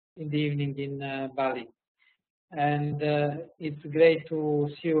in the evening in Bali. And it's great to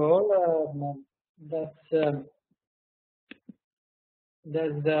see you all.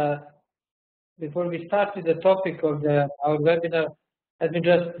 Before we start with the topic of our webinar, let me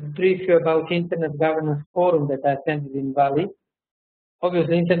just brief you about Internet Governance Forum that I attended in Bali.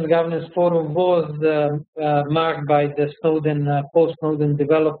 Obviously, Internet Governance Forum was marked by the post-Snowden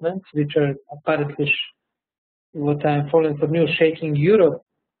developments, which are apparently, what I'm following for news, shaking Europe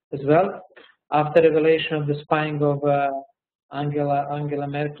as well, after revelation of the spying of Angela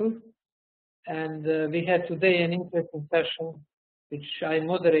Merkel. And we had today an interesting session, which I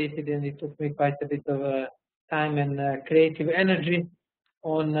moderated, and it took me quite a bit of time and creative energy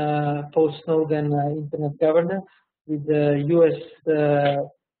on post-Snowden internet governance with the US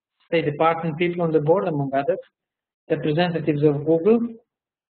State Department people on the board, among others, representatives of Google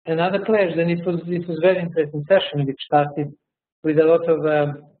and other players. And it was a very interesting session, which started with a lot of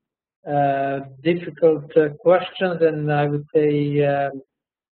difficult questions and I would say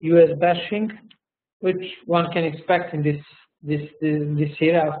US bashing, which one can expect in this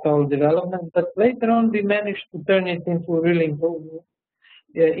year after all development. But later on, we managed to turn it into a really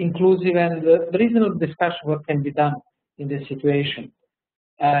inclusive and reasonable discussion what can be done in this situation.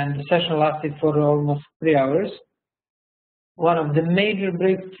 And the session lasted for almost 3 hours. One of the major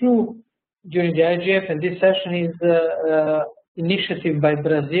breakthrough during the IGF and this session is the initiative by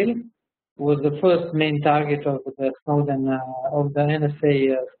Brazil, who was the first main target of the Snowden, of the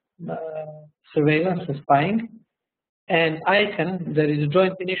NSA surveillance and spying. And ICANN, there is a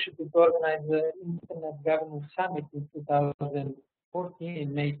joint initiative to organize the Internet Governance Summit in 2014,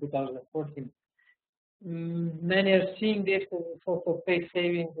 in May 2014. Many are seeing this as a sort of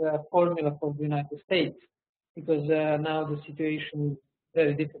face-saving formula for the United States, because now the situation is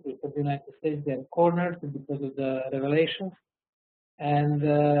very difficult for the United States. They are cornered because of the revelations, and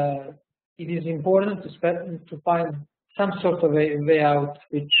it is important to find some sort of a way out,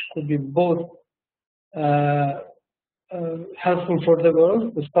 which could be both helpful for the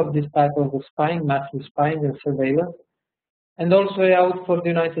world to stop this type of spying, massive spying and surveillance, and also out for the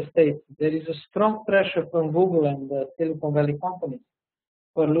United States. There is a strong pressure from Google and the Silicon Valley companies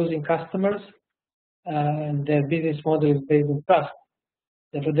for losing customers, and their business model is based on trust.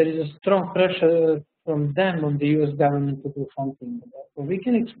 Therefore, there is a strong pressure from them on the US government to do something. So we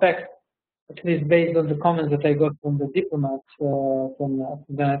can expect, at least based on the comments that I got from the diplomats from the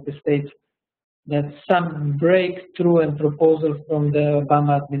United States, that some breakthrough and proposal from the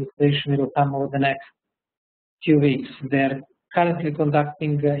Obama administration will come over the next few weeks. They're currently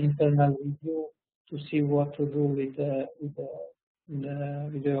conducting internal review to see what to do with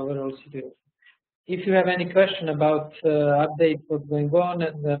the overall situation. If you have any question about update what's going on,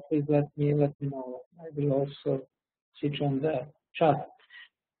 and please let me know. I will also switch on the chat.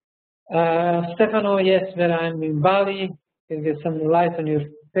 Stefano, yes, when I'm in Bali, can get some light on your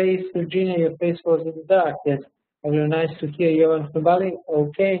face. Virginia, your face was in the dark. Yes, very nice to hear Jovan from Bali.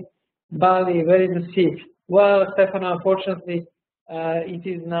 Okay, Bali, where is the sea? Well, Stefano, unfortunately, it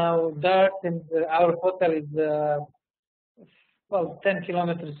is now dark, and our hotel is well 10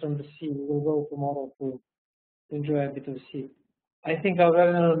 kilometers from the sea. We will go tomorrow to enjoy a bit of the sea. I think our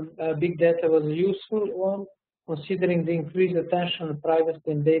webinar big data was a useful one, considering the increased attention on privacy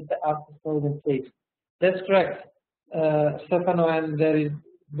and data after Snowden case. That's correct, Stefano, and there is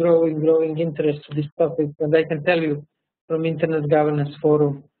growing interest to this topic, and I can tell you from Internet Governance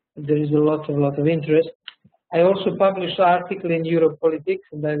Forum there is a lot of interest. I also published an article in Europolitics,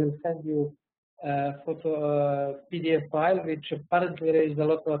 and I will send you a PDF file, which apparently raised a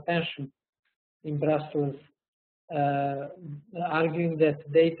lot of attention in Brussels, arguing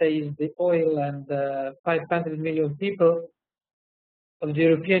that data is the oil, and 500 million people of the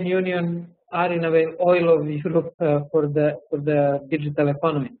European Union are in a way oil of Europe for the digital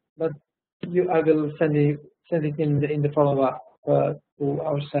economy. But I will send it in the follow-up to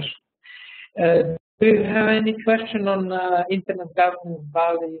our session. Do you have any question on internet governance,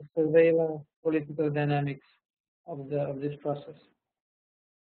 Bali, surveillance, political dynamics of this process?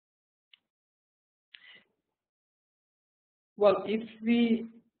 Well, if we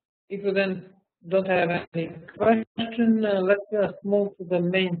then don't have any question, let's just move to the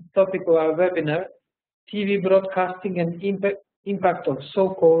main topic of our webinar: TV broadcasting and impact of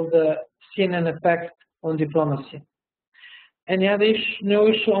so-called CNN effect on diplomacy. Any other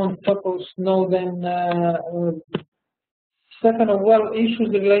issue on top of Snowden? Stefano, well, issues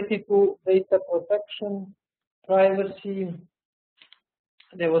related to data protection, privacy.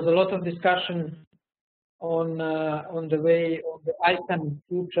 There was a lot of discussion on the ICANN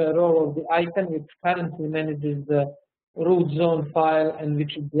future role of the ICANN, which currently manages the root zone file, and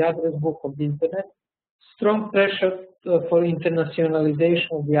which is the address book of the internet. Strong pressure for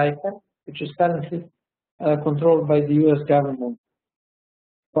internationalization of the ICANN, which is currently controlled by the US government.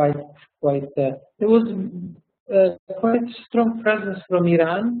 There was quite strong presence from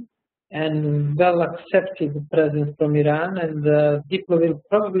Iran, and well accepted presence from Iran, and Diplo will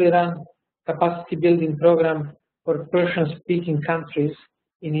probably run capacity building program for Persian speaking countries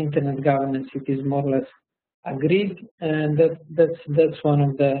in internet governance. It is more or less agreed, and that's one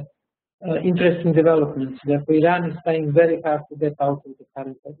of the interesting developments. Therefore, Iran is trying very hard to get out of the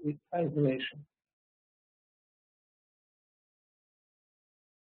current isolation.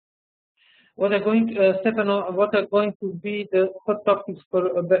 What are going, Stefano, what are going to be the hot topics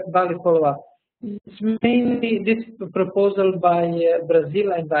for Bali follow-up? It's mainly this proposal by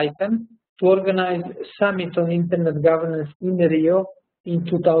Brazil and ICANN to organize a summit on internet governance in Rio in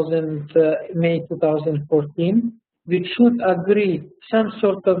May 2014, which should agree some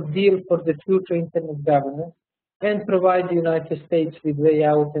sort of deal for the future internet governance and provide the United States with way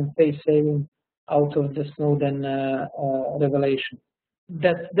out and face saving out of the Snowden revelation.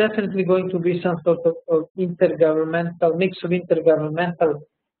 That's definitely going to be some sort of intergovernmental, mix of intergovernmental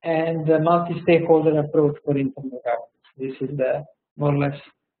and multi-stakeholder approach for internet governance. This is more or less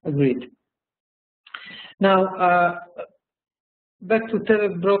agreed. Now, back to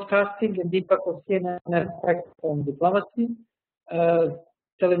telebroadcasting and the impact of CNN effect on diplomacy.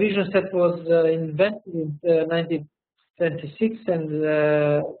 Television set was invented in 1926, and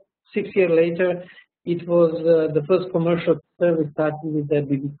 6 years later, it was the first commercial service started with the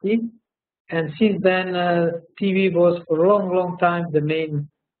BBC. And since then, TV was for a long, long time the main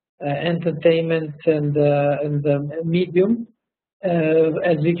entertainment and the medium,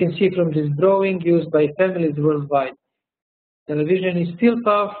 as we can see from this drawing, used by families worldwide. Television is still a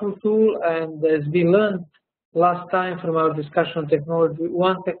powerful tool, and as we learned last time from our discussion on technology,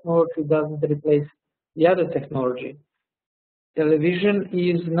 one technology doesn't replace the other technology. Television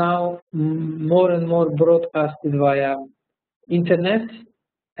is now more and more broadcasted via internet,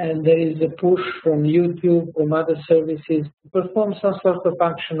 and there is a push from YouTube, from other services to perform some sort of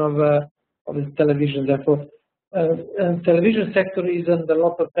function of the television. Therefore, television sector is under a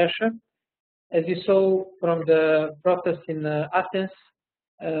lot of pressure. As you saw from the protest in Athens,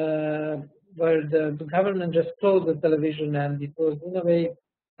 where the government just closed the television, and it was in a way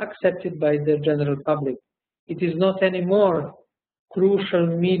accepted by the general public. It is not anymore crucial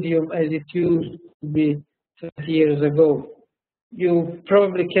medium as it used to be 20 years ago. You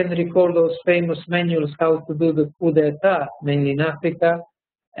probably can recall those famous manuals how to do the coup d'etat, mainly in Africa,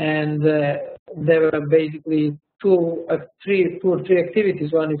 and there were basically two or three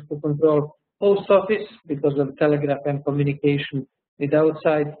activities. One is to control post office because of telegraph and communication with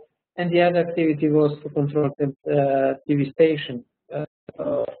outside, and the other activity was to control the TV station,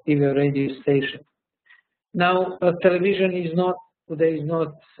 TV or radio station. Now, television is not today is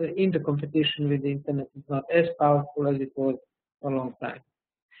not in the competition with the internet. It's not as powerful as it was for a long time.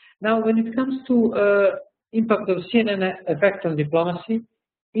 Now, when it comes to impact of CNN effect on diplomacy,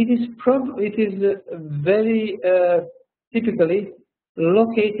 it is very typically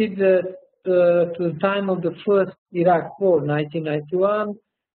located to the time of the first Iraq War, 1991,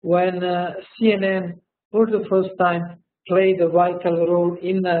 when CNN, for the first time, played a vital role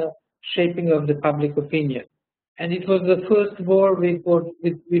in shaping of the public opinion. And it was the first war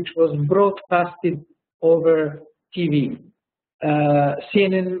which was broadcasted over TV.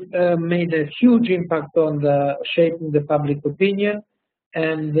 CNN made a huge impact on the shaping the public opinion,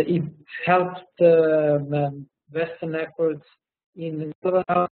 and it helped Western efforts in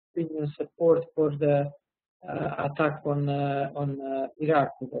opinion support for the attack on Iraq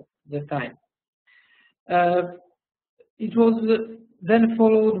at the time. It was then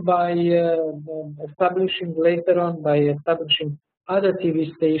followed by establishing other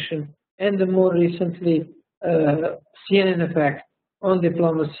TV stations, and more recently CNN effect on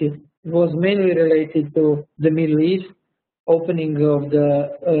diplomacy was mainly related to the Middle East, opening of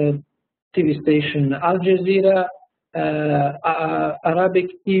the TV station Al Jazeera, Arabic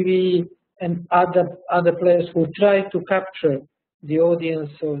TV, and other players who try to capture the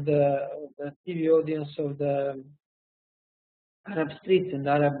audience of the TV audience of the Arab streets and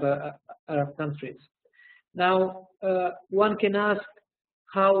Arab countries. Now, one can ask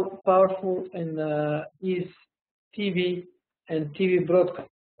how powerful is TV and TV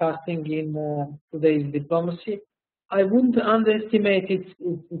broadcasting in today's diplomacy. I wouldn't underestimate its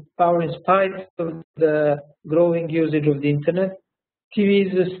power in spite of the growing usage of the internet.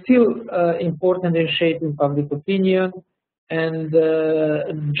 TV is still important in shaping public opinion, and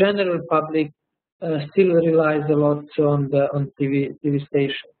the general public still relies a lot on the TV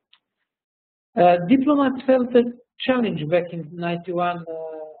station. Diplomats felt a challenge back in '91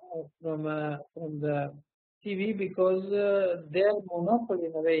 from the TV because their monopoly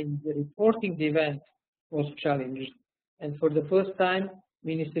in a way in the reporting the event was challenged, and for the first time,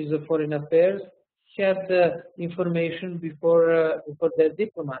 ministries of foreign affairs shared the information before their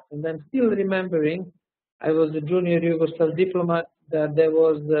diplomats. And I'm still remembering, I was a junior Yugoslav diplomat, that there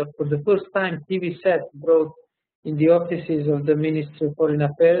was for the first time TV set brought in the offices of the Ministry of Foreign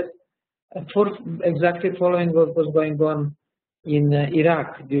Affairs, exactly following what was going on in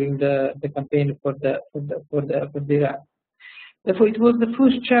Iraq during the campaign for Iraq. Therefore, it was the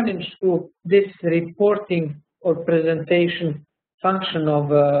first challenge to this reporting or presentation function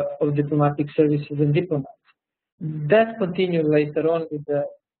of diplomatic services and diplomats. That continued later on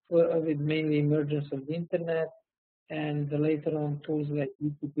with mainly emergence of the internet and later on tools like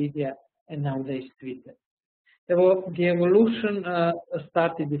Wikipedia and nowadays Twitter. The evolution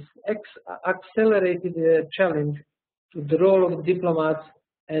started this accelerated challenge to the role of diplomats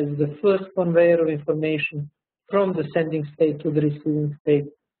as the first conveyor of information from the sending state to the receiving state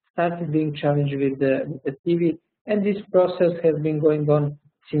started being challenged with the TV, and this process has been going on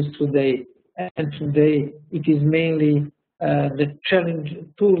since today. And today it is mainly the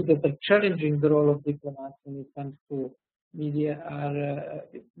tools that are challenging the role of diplomats when it comes to media are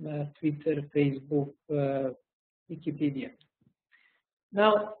Twitter, Facebook, Wikipedia.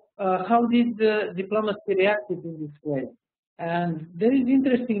 Now, how did diplomacy react in this way? And there is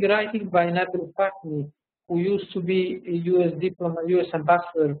interesting writing by Nabil Fakmi, who used to be a US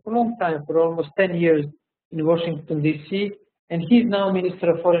ambassador for a long time, for almost 10 years in Washington, D.C., and he's now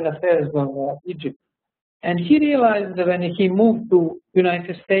Minister of Foreign Affairs of Egypt. And he realized that when he moved to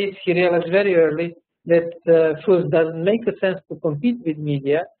United States, he realized very early that first doesn't make sense to compete with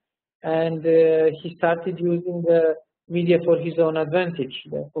media, and he started using the media for his own advantage.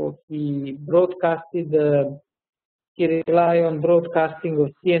 Therefore, he relied on broadcasting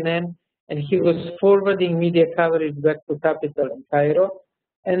of CNN, and he was forwarding media coverage back to capital in Cairo.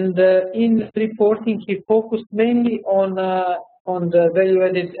 And in reporting, he focused mainly on the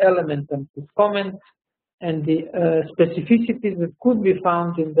value-added element of his comments and the specificities that could be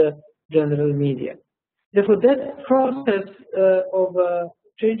found in the general media. Therefore, that process of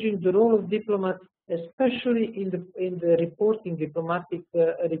changing the role of diplomats, especially in the reporting, diplomatic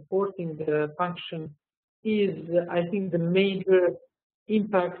reporting function, is, I think, the major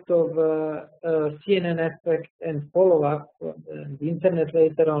impact of CNN effect and follow-up on the internet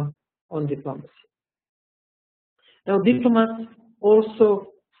later on diplomacy. Now, diplomats also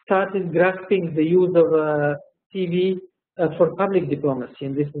started grasping the use of TV for public diplomacy,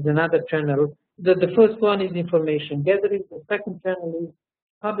 and this is another channel. The first one is information gathering, the second channel is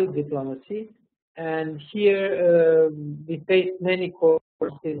public diplomacy, and here we faced many courses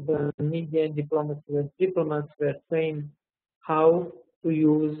on media and diplomacy where diplomats were trained how to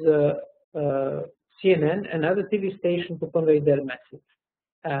use CNN and other TV stations to convey their message.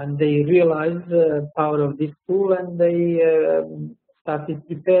 And they realized the power of this tool, and they started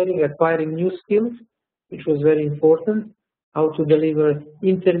acquiring new skills, which was very important, how to deliver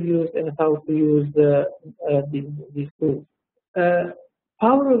interviews and how to use these tools.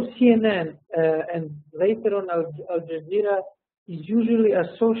 Power of CNN and later on Al Jazeera is usually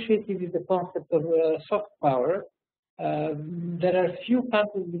associated with the concept of soft power. There are few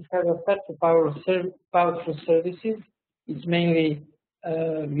countries which have a such powerful services. It's mainly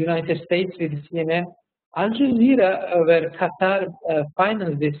United States with CNN. Al Jazeera, where Qatar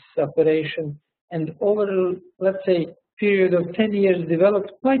financed this operation, and over, let's say, period of 10 years,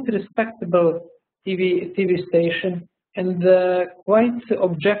 developed quite respectable TV station and quite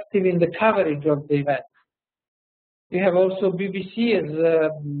objective in the coverage of the event. We have also BBC as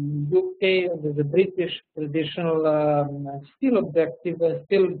UK, as a British traditional, still objective,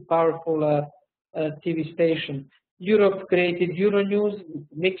 still powerful TV station. Europe created Euronews with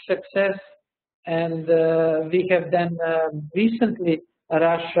mixed success, and we have then recently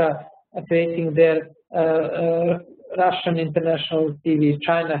Russia creating their Russian international TV.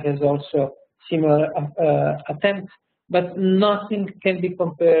 China has also similar attempts, but nothing can be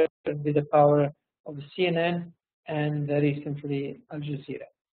compared with the power of CNN and recently Al Jazeera.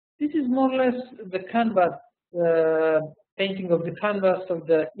 This is more or less the canvas, painting of the canvas of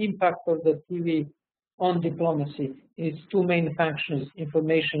the impact of the TV on diplomacy in its two main functions: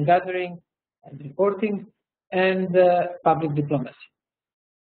 information gathering and reporting, and public diplomacy.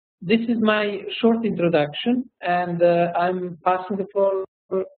 This is my short introduction, and I'm passing the floor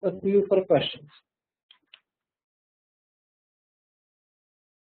to you for questions.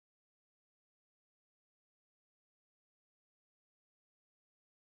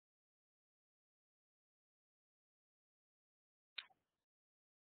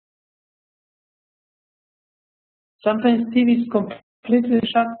 Sometimes TV is completely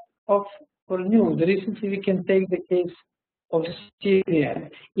shut off for news. Recently, we can take the case of Syria.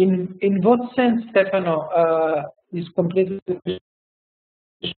 In what sense, Stefano, is completely TV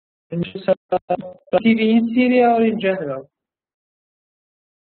in Syria or in general?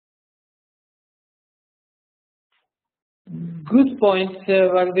 Good point.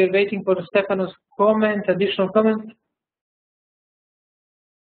 While we're waiting for Stefano's comment, additional comment.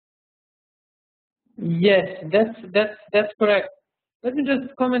 Yes, that's correct. Let me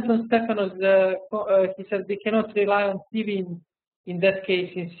just comment on Stefano's. He said we cannot rely on TV in that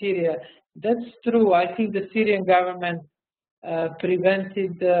case in Syria. That's true. I think the Syrian government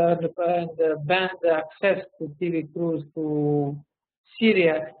prevented and banned the access to TV crews to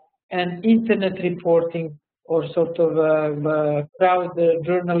Syria, and internet reporting or sort of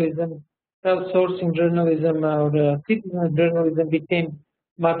journalism, crowdsourcing journalism or citizen journalism became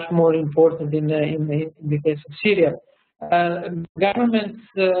much more important in the case of Syria. Governments,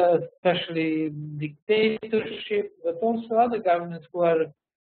 especially dictatorship, but also other governments who are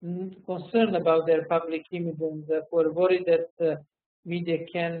concerned about their public image and who are worried that media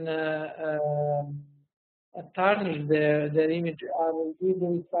can tarnish their image, are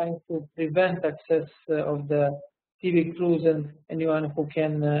usually trying to prevent access of the TV crews and anyone who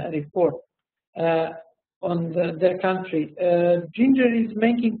can report on their country. Ginger is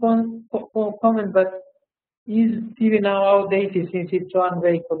making comment, but is TV now outdated since it's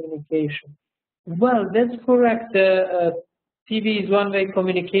one-way communication? Well, that's correct. TV is one-way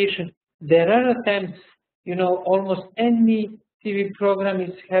communication. There are attempts, almost any TV program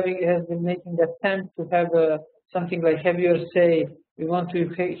has been making attempt to have something like "Have your say." We want to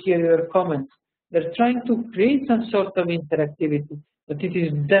hear your comments. They're trying to create some sort of interactivity, but it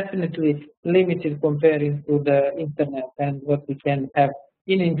is definitely limited comparing to the internet and what we can have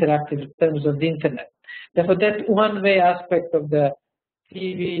in interactive terms of the internet. Therefore, that one-way aspect of the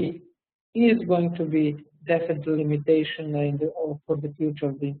TV is going to be definitely limitation for the future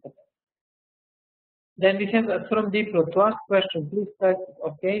of the internet. Then we have from Diplo to ask question, please type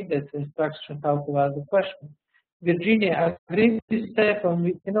okay, that's instruction how to ask the question. Virginia, agree with Stefan,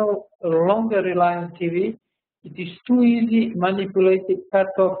 we can no longer rely on TV. It is too easy, manipulated,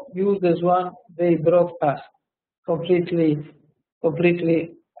 cut off, used as one-way broadcast. Completely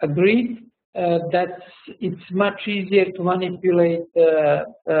agree. It's much easier to manipulate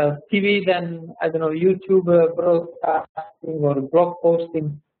TV than, I don't know, YouTube broadcasting or blog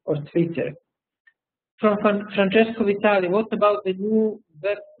posting or Twitter. From Francesco Vitali, what about the new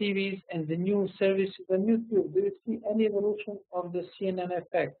web TVs and the new services on YouTube? Do you see any evolution of the CNN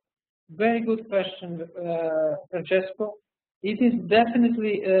effect? Very good question, Francesco. It is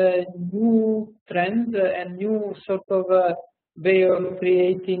definitely a new trend and new sort of way of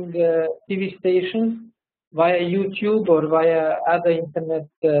creating TV stations via YouTube or via other internet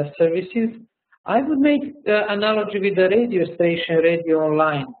services. I would make the analogy with the radio station, radio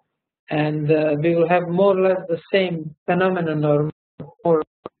online, and we will have more or less the same phenomenon or more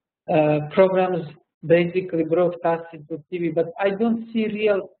programs basically broadcasted to TV, but I don't see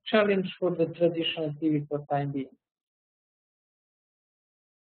real challenge for the traditional TV for time being.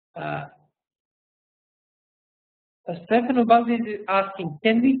 Stefano Baldi is asking,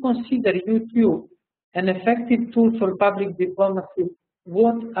 can we consider YouTube an effective tool for public diplomacy?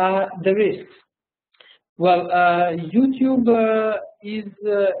 What are the risks? Well, YouTube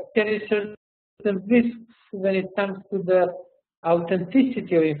carries certain risks when it comes to the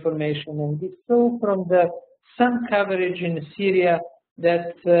authenticity of information, and we saw from some coverage in Syria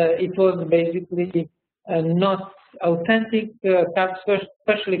that it was basically not authentic,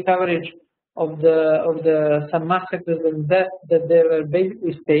 especially coverage of some massacres and deaths that they were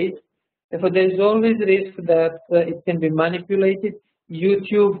basically staged. Therefore, there is always risk that it can be manipulated.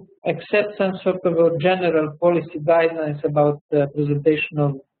 YouTube accepts some sort of a general policy guidelines about the presentation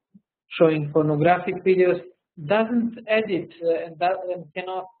of showing pornographic videos, doesn't edit and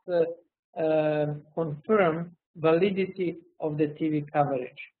cannot confirm validity of the TV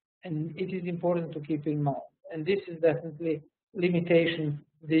coverage. And it is important to keep in mind. And this is definitely limitation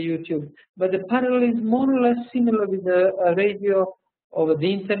the YouTube. But the parallel is more or less similar with the radio over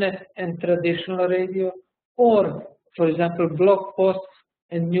the internet and traditional radio, or, for example, blog posts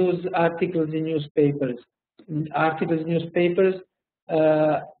and news articles in newspapers. Articles in newspapers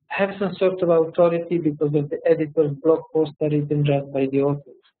have some sort of authority because of the editor's blog posts are written just by the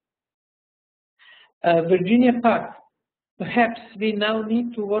authors. Virginia Park, perhaps we now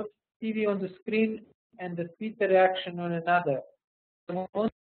need to watch TV on the screen and the Twitter reaction on another.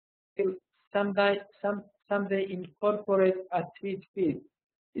 Someday incorporate a tweet feed.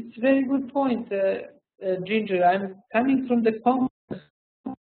 It's a very good point. Ginger, I'm coming from the comments.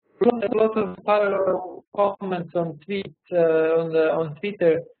 A lot of parallel comments on on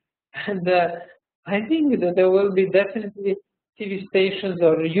Twitter, and I think that there will be definitely TV stations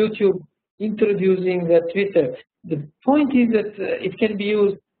or YouTube introducing Twitter. The point is that it can be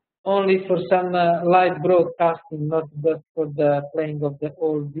used only for some live broadcasting, not just for the playing of the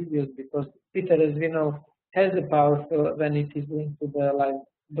old videos, because Twitter, as we know, has the power when it is linked to the live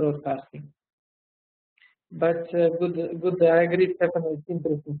broadcasting. But good. I agree, Stefano. It's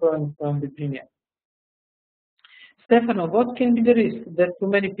interesting point from Virginia. Stefano, what can be the risk that too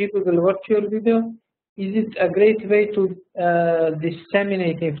many people will watch your video? Is it a great way to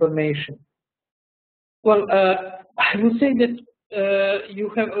disseminate information? Well, I would say that you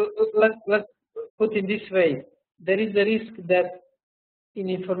have. Let's put it this way: there is a risk that in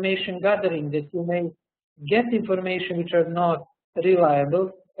information gathering that you may get information which are not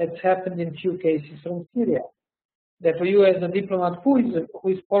reliable. It's happened in few cases from Syria. Therefore, you as a diplomat who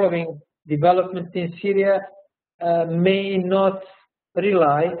is following development in Syria may not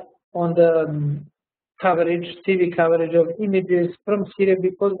rely on the coverage, TV coverage of images from Syria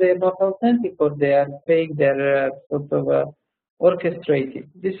because they are not authentic or they are fake, they're orchestrated.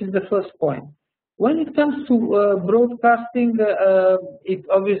 This is the first point. When it comes to broadcasting, it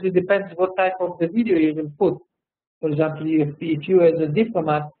obviously depends what type of the video you will put. For example, if you as a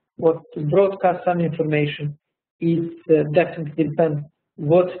diplomat want to broadcast some information, it definitely depends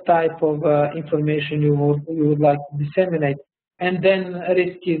what type of information you would like to disseminate, and then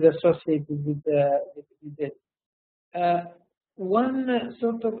risk is associated with it. One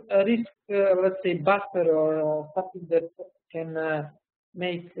sort of risk, let's say, buster or something that can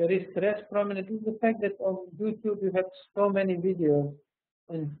make risk less prominent is the fact that on YouTube you have so many videos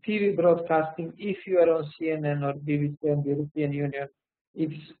on TV broadcasting. If you are on CNN or BBC and the European Union,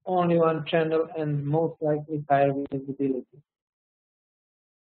 it's only one channel and most likely higher visibility.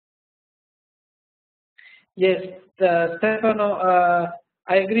 Yes, Stefano,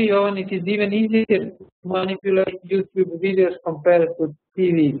 I agree, Jovan. It is even easier to manipulate YouTube videos compared to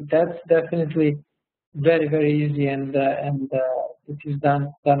TV. That's definitely very, very easy, and it is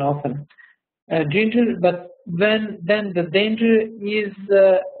done often. Ginger, but then the danger is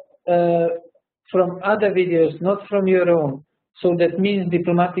from other videos, not from your own. So that means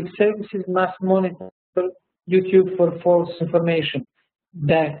diplomatic services must monitor YouTube for false information.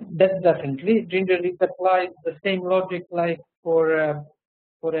 That's definitely. Ginger, it applies the same logic like for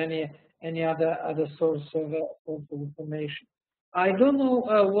any other source of information. I don't know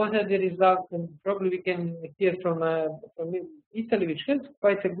what are the results, and probably we can hear from Italy, which has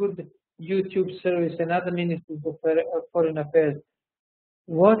quite a good YouTube service, and other ministries of foreign affairs.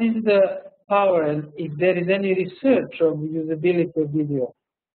 What is the power, and if there is any research of usability of video?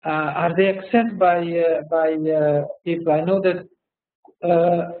 Are they accepted by people? I know that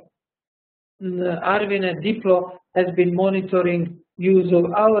Arvin at Diplo has been monitoring use of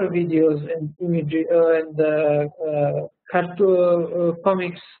our videos and images and cartoon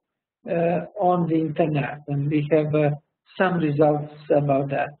comics on the internet, and we have some results about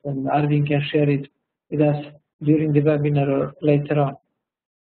that, and Arvin can share it with us during the webinar or later on.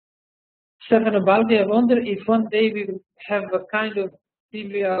 Stefano Baldi, I wonder if one day we will have a kind of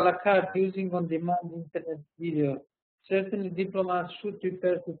TV a la carte using on-demand internet video. Certainly diplomats should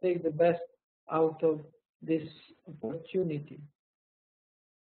prepare to take the best out of this opportunity.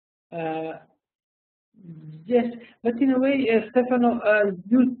 Yes, but in a way, Stefano,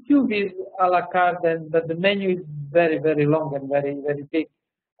 YouTube is a la carte, but the menu is very, very long and very, very big.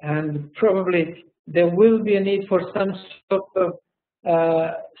 And probably there will be a need for some sort of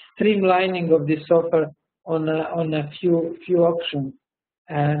streamlining of this offer on a few options.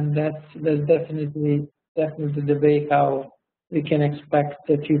 And that's definitely the way how we can expect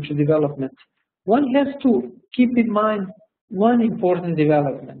the future development. One has to keep in mind one important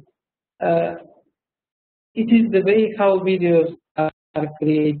development. It is the way how videos are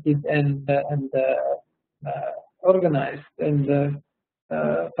created and organized, and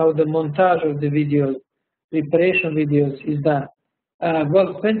how the montage of the videos, preparation videos is done.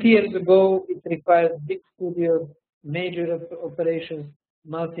 Well, 20 years ago, it required big studios, major operations,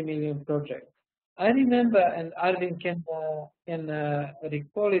 multi-million projects. I remember, and Arvin can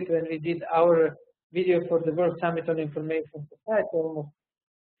recall it, when we did our video for the World Summit on Information Society almost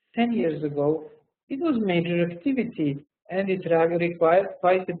 10 years ago. It was major activity, and it required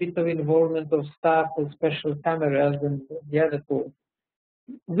quite a bit of involvement of staff and special cameras and the other tools.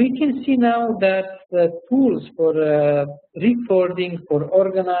 We can see now that the tools for recording, for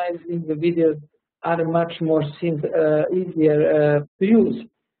organizing the videos are much more easier to use.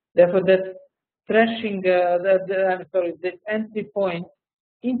 Therefore, that threshold, the entry point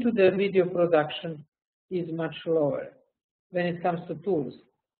into the video production is much lower when it comes to tools.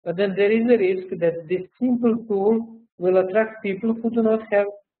 But then there is a risk that this simple tool will attract people who do not have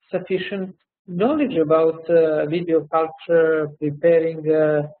sufficient knowledge about video culture, preparing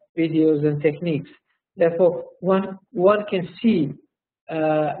videos and techniques. Therefore, one can see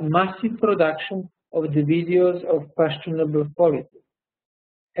massive production of the videos of questionable quality.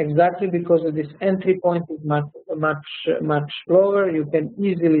 Exactly because of this entry point is much lower, you can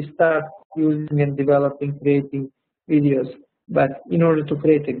easily start using and developing, creating videos. But in order to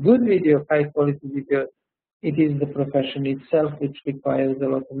create a good video, high quality video, it is the profession itself which requires a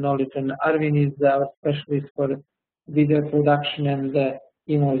lot of knowledge. And Arvin is our specialist for video production, and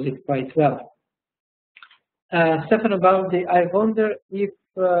he knows it quite well. Stefan, about I wonder if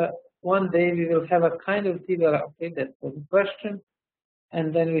one day we will have a kind of TV. Okay, that was the question.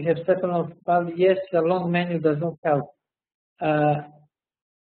 And then we have Stefan of yes, a long menu does not help. I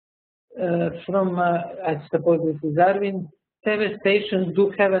suppose this is Arvin, TV stations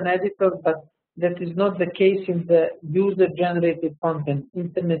do have an editor, but that is not the case in the user-generated content,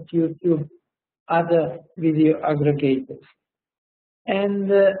 Internet, YouTube, other video aggregators. And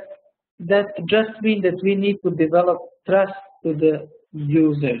that just means that we need to develop trust to the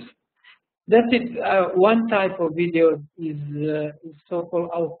users. That's it. One type of video is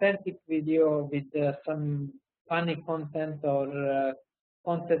so-called authentic video with some funny content or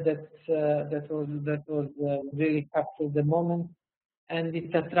content that was really captured the moment, and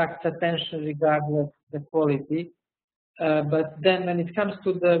it attracts attention regardless of the quality. But then when it comes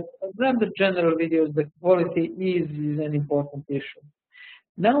to the rather general videos, the quality is an important issue.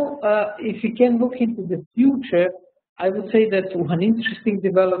 Now, if you can look into the future, I would say that one interesting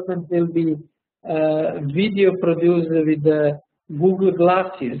development will be video produced with the Google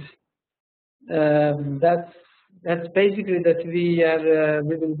glasses. That's basically that we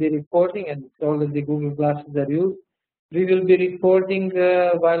will be recording, and already Google glasses are used. We will be recording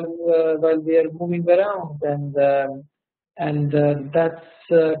while we are moving around, and that's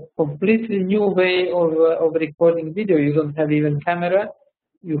a completely new way of recording video. You don't have even camera.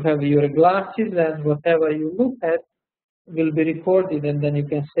 You have your glasses, and whatever you look at will be recorded, and then you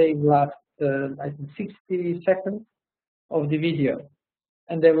can save last, I think, 60 seconds of the video.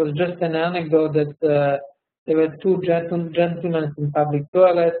 And there was just an anecdote that there were two gentlemen in public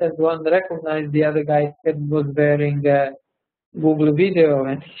toilet, and one recognized the other guy was wearing Google video,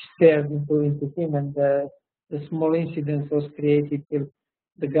 and he stared into him, and the small incident was created till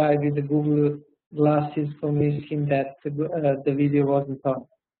the guy with the Google glasses convinced him that the video wasn't on.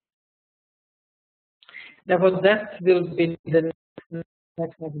 Therefore, that will be the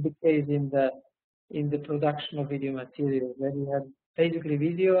next big case in the production of video material, where you have basically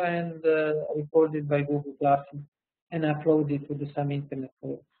video and recorded by Google Glasses and uploaded to some internet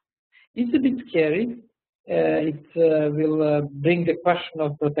source. It's a bit scary. It will bring the question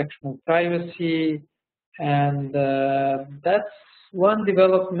of protection of privacy, and that's one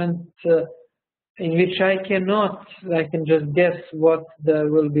development in which I can just guess what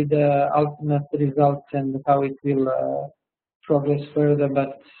will be the ultimate results and how it will progress further,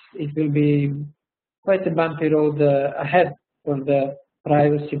 but it will be quite a bumpy road ahead for the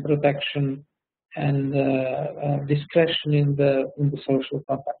privacy protection and discretion in the social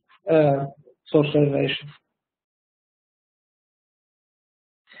contact, social relations.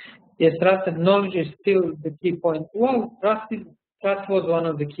 Yes, trust and knowledge is still the key point. Well, trust was one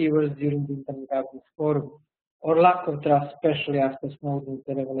of the keywords during the Internet Governance Forum, or lack of trust, especially after Snowden's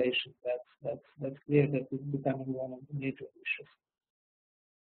revelation. That's clear that it's becoming one of the major issues.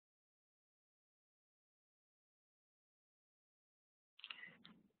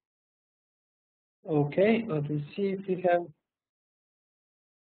 Okay, let me see if we have.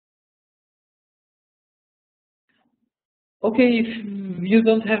 Okay, if you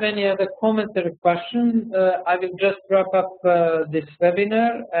don't have any other comments or questions, I will just wrap up this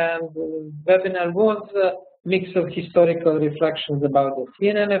webinar. And the webinar was a mix of historical reflections about the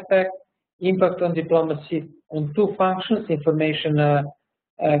CNN effect, impact on diplomacy on two functions, information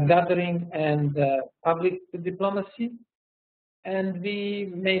gathering and public diplomacy. And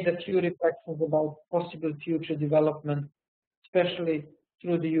we made a few reflections about possible future development, especially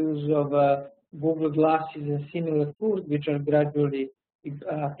through the use of Google Glasses and similar tools, which are gradually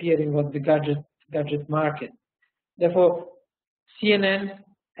appearing on the gadget market. Therefore, CNN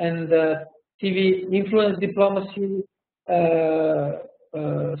and TV influence diplomacy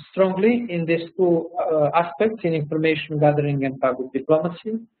strongly in these two aspects, in information gathering and public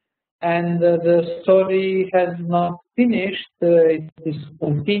diplomacy. And the story has not finished, it is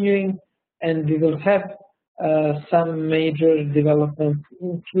continuing, and we will have some major developments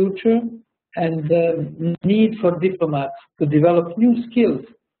in future, and the need for diplomats to develop new skills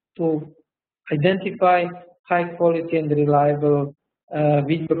to identify high quality and reliable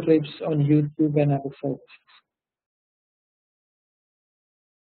video clips on YouTube and other services.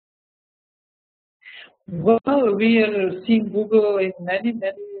 Well, we are seeing Google in many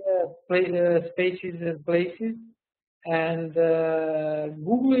spaces and places, and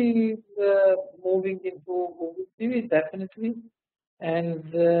Google is moving into Google TV definitely, and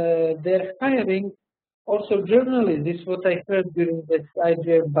they're hiring also journalists. This is what I heard during this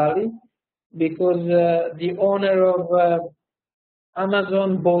IGF Bali, because the owner of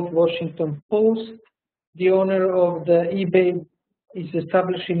Amazon bought Washington Post, the owner of the eBay is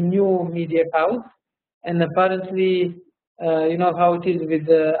establishing new media house, and apparently, you know how it is with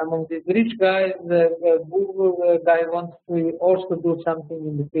among these rich guys, the Google guy wants to also do something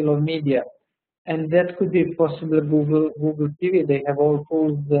in the field of media, and that could be possible. Google TV, they have all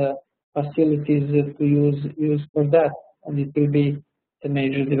tools, facilities to use for that, and it will be a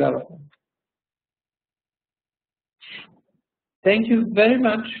major development. Thank you very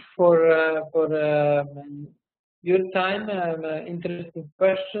much for your time and interesting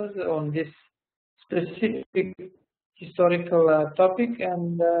questions on this specific historical topic,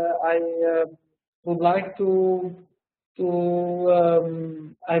 and I would like to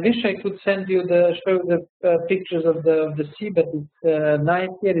I wish I could send you show the pictures of the sea, but it's night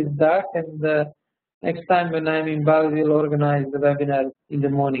here, it's dark, and next time when I'm in Bali, we'll organize the webinar in the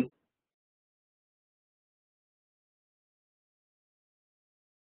morning.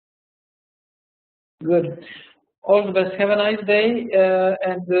 Good. All the best. Have a nice day,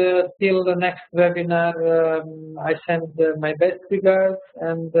 and till the next webinar, I send my best regards,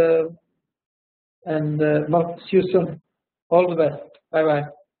 and well, see you soon. All the best. Bye bye.